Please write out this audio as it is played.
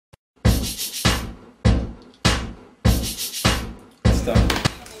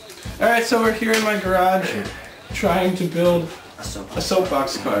stuff. Alright, so we're here in my garage trying to build a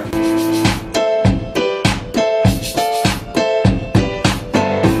soapbox car.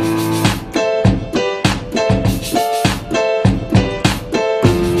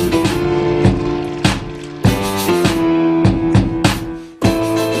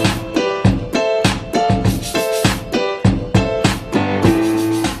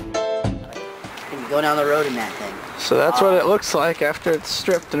 Go down the road in that thing. So that's what it looks like after it's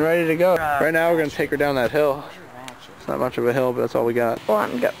stripped and ready to go. Right now we're going to take her down that hill. It's not much of a hill, but that's all we got.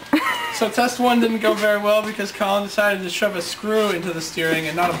 One, go. So test one didn't go very well because Colin decided to shove a screw into the steering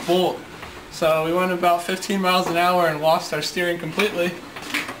and not a bolt. So we went about 15 miles an hour and lost our steering completely.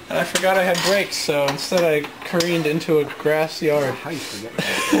 And I forgot I had brakes, so instead I careened into a grass yard. How you forget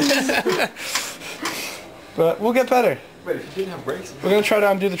that? But we'll get better. Wait, if you didn't have brakes? We're going to try to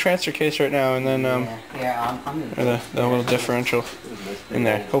undo the transfer case right now and then I'm the little differential in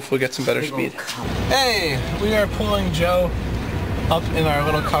there. Hopefully get some better speed. Hey, we are pulling Joe up in our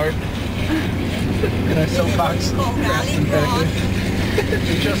little cart in our soapbox.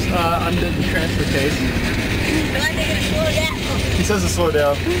 We just undid the transfer case. He says to slow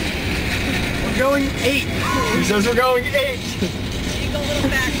down. We're going 8. He says we're going 8. You go a little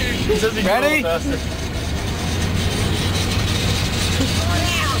faster. He says he can go a little faster.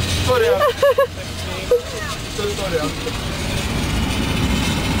 Slow down. Slow down.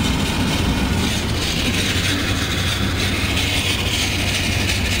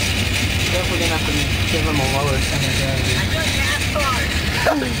 Definitely gonna have to give him a lower center of gravity. I'm doing NASCAR.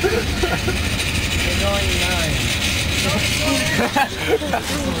 We're going 9.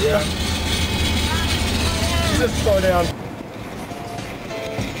 Just slow down.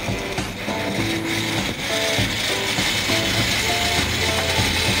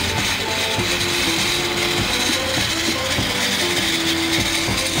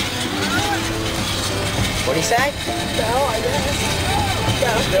 What'd he say? Go, I guess.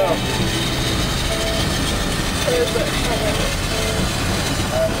 Go. Go.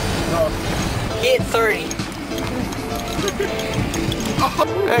 He hit 30.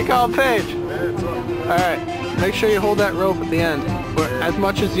 Hey, Colin Page. Alright, make sure you hold that rope at the end. Or as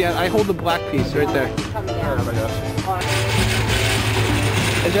much as the end. I hold the black piece right there.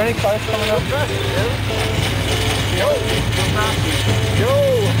 Is there any cars coming up? Yo!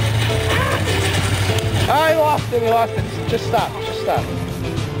 I lost it, we lost it. Just stop, just stop.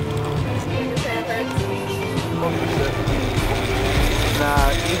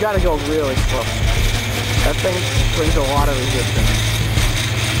 Nah, you gotta go really slow. That thing brings a lot of resistance.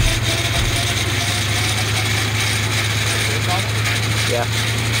 Yeah.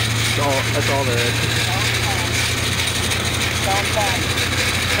 That's all there is.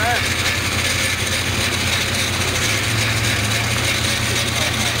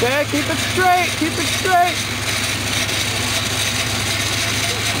 Okay, keep it straight, keep it straight.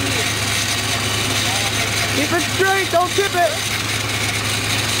 Keep it straight, don't tip it.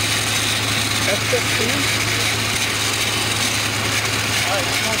 That's 15. Alright,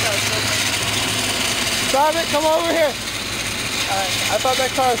 stop it, come over here. Alright, I thought that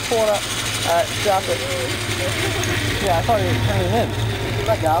car was pulling up. Alright, drop it. Yeah, I thought he was turning in. Did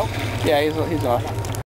that go? Yeah, he's off.